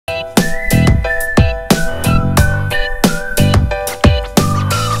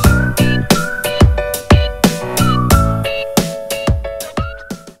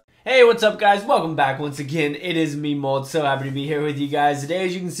what's up guys? Welcome back once again. It is me, Molt. So happy to be here with you guys today.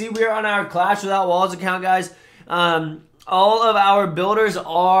 As you can see, we are on our Clash Without Walls account, guys. All of our builders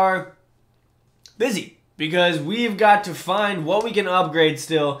are busy because we've got to find what we can upgrade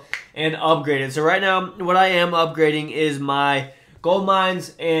still and upgrade it. So right now, what I am upgrading is my gold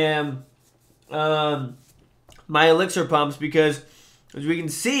mines and my elixir pumps, because as we can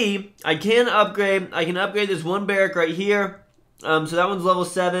see, I can upgrade this one barrack right here. So that one's level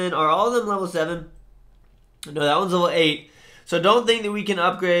 7. Are all of them level 7? No, that one's level 8. So don't think that we can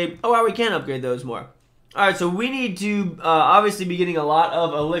upgrade. Oh, wow, we can upgrade those more. Alright, so we need to obviously be getting a lot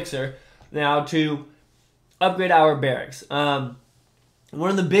of elixir now to upgrade our barracks. One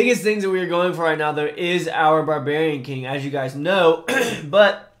of the biggest things that we are going for right now, though, is our Barbarian King, as you guys know.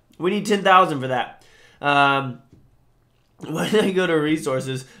 But we need 10,000 for that. Why did I go to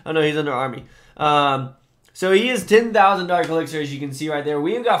resources? Oh, no, he's under army. So he is 10,000 dark elixir, as you can see right there.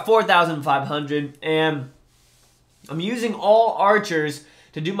 We've got 4,500, and I'm using all archers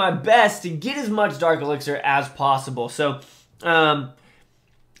to do my best to get as much dark elixir as possible. So,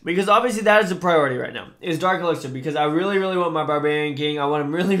 because obviously that is a priority right now, is dark elixir, because I really, really want my Barbarian King. I want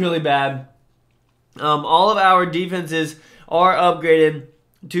him really, really bad. All of our defenses are upgraded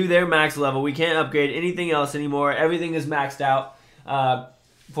to their max level. We can't upgrade anything else anymore. Everything is maxed out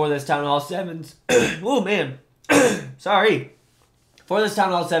for this Townhall 7s. Oh, man. Sorry. For this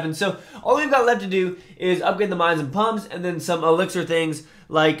Townhall 7. So, all we've got left to do is upgrade the mines and pumps, and then some elixir things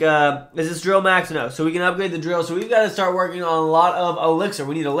like, is this drill max? No. So, we can upgrade the drill. So, we've got to start working on a lot of elixir.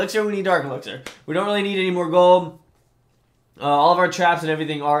 We need elixir, we need dark elixir. We don't really need any more gold. All of our traps and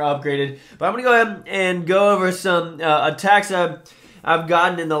everything are upgraded. But I'm going to go ahead and go over some attacks I've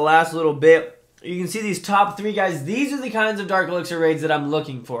gotten in the last little bit. You can see these top 3 guys. These are the kinds of dark elixir raids that I'm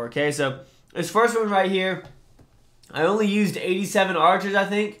looking for, okay? So, this first one right here, I only used 87 archers, I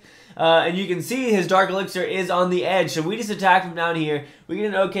think. And you can see his dark elixir is on the edge. So, we just attacked him down here. We get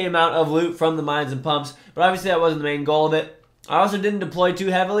an okay amount of loot from the mines and pumps. But obviously, that wasn't the main goal of it. I also didn't deploy too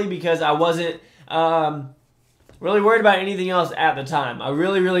heavily because I wasn't really worried about anything else at the time. I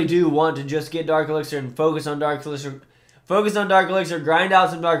really, really do want to just get dark elixir and focus on dark elixir. Focus on dark elixir, grind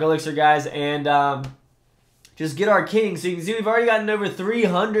out some dark elixir, guys, and just get our king. So you can see we've already gotten over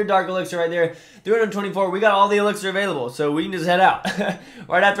 300 dark elixir right there. 324. We got all the elixir available, so we can just head out.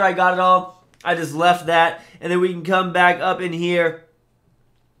 Right after I got it all, I just left that, and then we can come back up in here,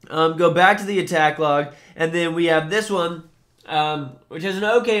 go back to the attack log, and then we have this one, which has an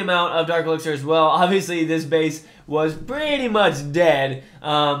okay amount of dark elixir as well. Obviously, this base was pretty much dead.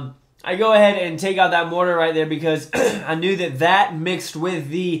 I go ahead and take out that mortar right there because I knew that that mixed with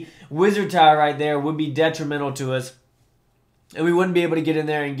the wizard tower right there would be detrimental to us. And we wouldn't be able to get in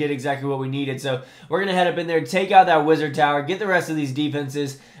there and get exactly what we needed. So we're going to head up in there, take out that wizard tower, get the rest of these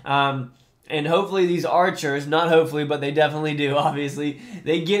defenses. And hopefully these archers, not hopefully, but they definitely do, obviously.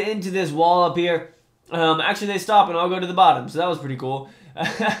 They get into this wall up here. Actually, they stop and I'll go to the bottom. So that was pretty cool.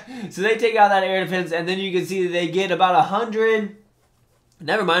 So they take out that air defense. And then you can see that they get about 100...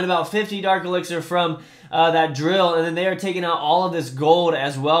 Never mind, about 50 dark elixir from that drill, and then they are taking out all of this gold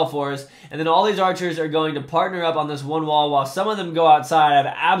as well for us. And then all these archers are going to partner up on this one wall while some of them go outside. I have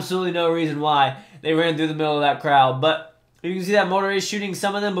absolutely no reason why they ran through the middle of that crowd. But you can see that mortar is shooting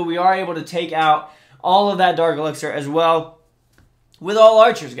some of them, but we are able to take out all of that dark elixir as well with all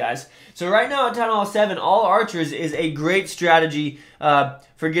archers, guys. So right now at Townhall 7, all archers is a great strategy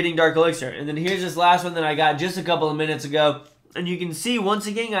for getting dark elixir. And then here's this last one that I got just a couple of minutes ago. And you can see, once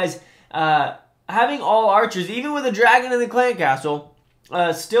again, guys, having all archers, even with a dragon in the clan castle,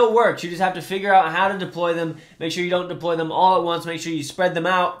 still works. You just have to figure out how to deploy them. Make sure you don't deploy them all at once. Make sure you spread them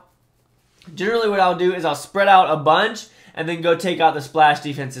out. Generally, what I'll do is I'll spread out a bunch and then go take out the splash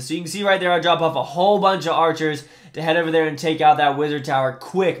defenses. So you can see right there, I drop off a whole bunch of archers to head over there and take out that wizard tower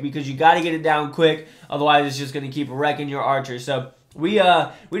quick, because you got to get it down quick. Otherwise, it's just going to keep wrecking your archers. So we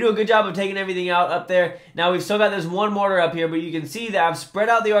do a good job of taking everything out up there. Now, we've still got this one mortar up here, but you can see that I've spread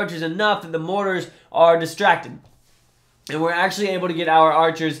out the archers enough that the mortars are distracted. And we're actually able to get our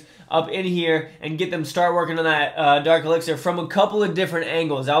archers up in here and get them start working on that dark elixir from a couple of different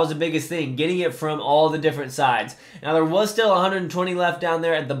angles. That was the biggest thing, getting it from all the different sides. Now, there was still 120 left down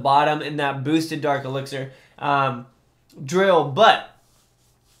there at the bottom in that boosted dark elixir drill, but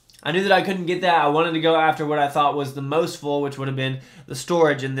I knew that I couldn't get that. I wanted to go after what I thought was the most full, which would have been the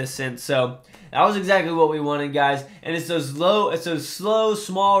storage in this sense. So that was exactly what we wanted, guys. And it's those slow,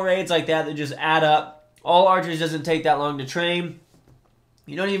 small raids like that that just add up. All archers doesn't take that long to train.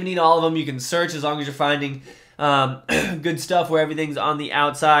 You don't even need all of them. You can search as long as you're finding good stuff where everything's on the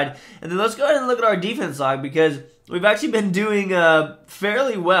outside. And then let's go ahead and look at our defense log, because we've actually been doing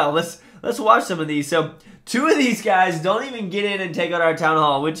fairly well. Let's let's watch some of these. So 2 of these guys don't even get in and take out our Town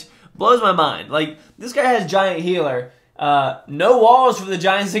Hall, which blows my mind. Like, this guy has Giant Healer. No walls for the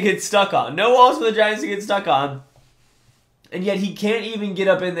Giants to get stuck on. No walls for the Giants to get stuck on. And yet he can't even get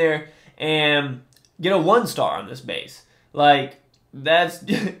up in there and get a 1-star on this base. Like,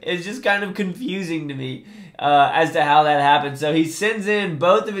 it's just kind of confusing to me as to how that happened. So he sends in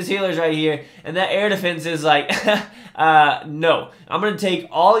both of his healers right here, and that air defense is like, no. I'm going to take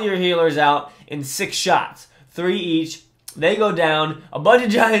all your healers out in 6 shots. 3 each. They go down. A bunch of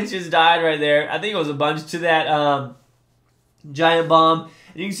Giants just died right there. I think it was a bunch to that giant bomb.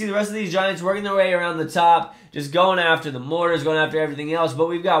 And you can see the rest of these Giants working their way around the top, just going after the mortars, going after everything else. But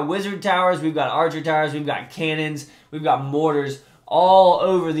we've got wizard towers, we've got archer towers, we've got cannons, we've got mortars all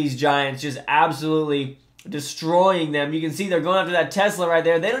over these Giants, just absolutely destroying them. You can see they're going after that Tesla right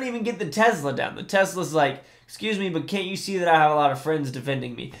there. They don't even get the Tesla down. The Tesla's like, excuse me, but can't you see that I have a lot of friends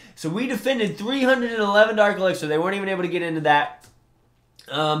defending me? So we defended 311 Dark Elixir. They weren't even able to get into that.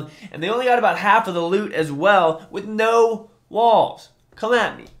 And they only got about half of the loot as well with no walls. Come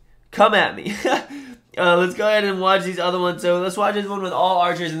at me. Come at me. Let's go ahead and watch these other ones. So let's watch this one with all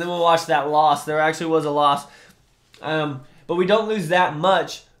archers, and then we'll watch that loss. There actually was a loss. But we don't lose that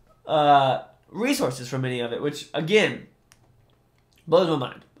much resources from any of it, which, again, blows my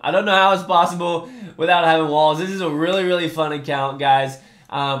mind. I don't know how it's possible without having walls. This is a really, really fun account, guys.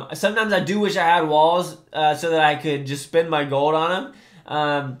 Sometimes I do wish I had walls so that I could just spend my gold on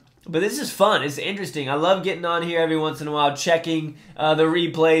them. But this is fun. It's interesting. I love getting on here every once in a while, checking the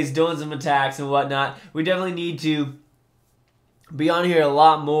replays, doing some attacks and whatnot. We definitely need to be on here a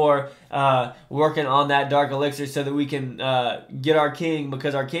lot more working on that Dark Elixir so that we can get our king,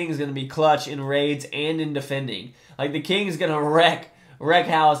 because our king is going to be clutch in raids and in defending. Like, the king is going to wreck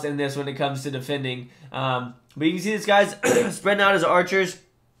house in this when it comes to defending. But you can see this guy's spreading out his archers.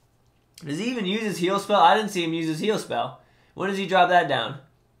 Does he even use his heal spell? I didn't see him use his heal spell. When does he drop that down?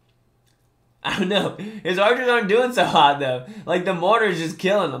 I don't know. His archers aren't doing so hot, though. Like, the mortar is just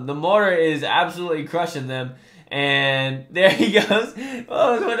killing them. The mortar is absolutely crushing them. And there he goes.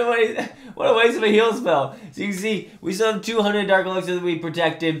 Oh, what a waste of a heal spell. So you can see, we still have 200 Dark Elixir that we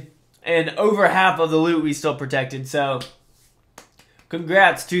protected. And over half of the loot we still protected. So,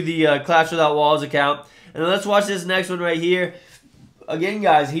 congrats to the Clash Without Walls account. And let's watch this next one right here. Again,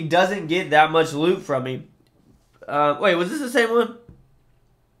 guys, he doesn't get that much loot from me. Wait, was this the same one?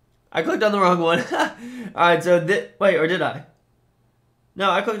 I clicked on the wrong one. Alright, so wait, or did I?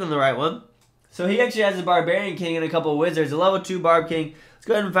 No, I clicked on the right one. So he actually has a Barbarian King and a couple of Wizards. A level 2 Barb King. Let's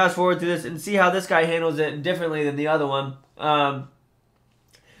go ahead and fast forward through this and see how this guy handles it differently than the other one.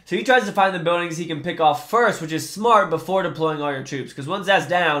 So he tries to find the buildings he can pick off first, which is smart before deploying all your troops. Because once that's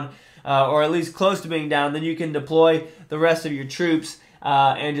down, or at least close to being down, then you can deploy the rest of your troops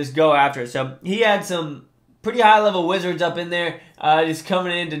and just go after it. So he had some pretty high-level wizards up in there, just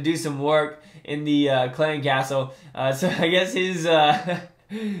coming in to do some work in the clan castle. So I guess his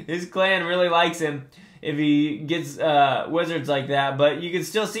clan really likes him if he gets wizards like that. But you can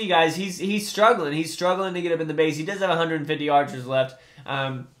still see, guys, he's struggling. He's struggling to get up in the base. He does have 150 archers left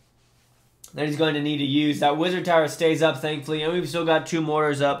that he's going to need to use. That wizard tower stays up, thankfully, and we've still got 2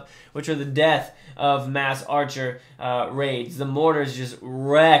 mortars up, which are the death of mass archer raids. The mortars just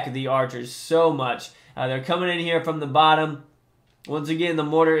wreck the archers so much. They're coming in here from the bottom. Once again, the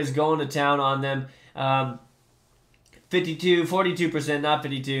mortar is going to town on them. 42%, not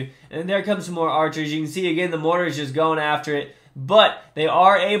 52. And there comes some more archers. You can see, again, the mortar is just going after it. But they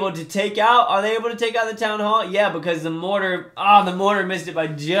are able to take out, are they able to take out the Town Hall? Yeah, because the mortar missed it by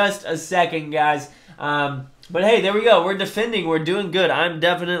just a second, guys. But hey, there we go. We're defending. We're doing good. I'm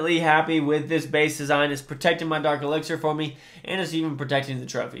definitely happy with this base design. It's protecting my Dark Elixir for me, and it's even protecting the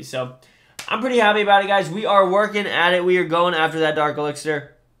trophy. So I'm pretty happy about it, guys. We are working at it. We are going after that Dark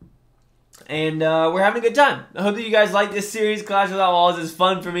Elixir. And we're having a good time. I hope that you guys like this series. Clash Without Walls is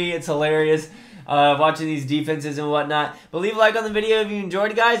fun for me. It's hilarious watching these defenses and whatnot. But leave a like on the video if you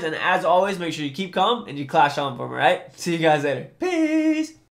enjoyed it, guys. And as always, make sure you keep calm and you clash on for me, alright? See you guys later. Peace!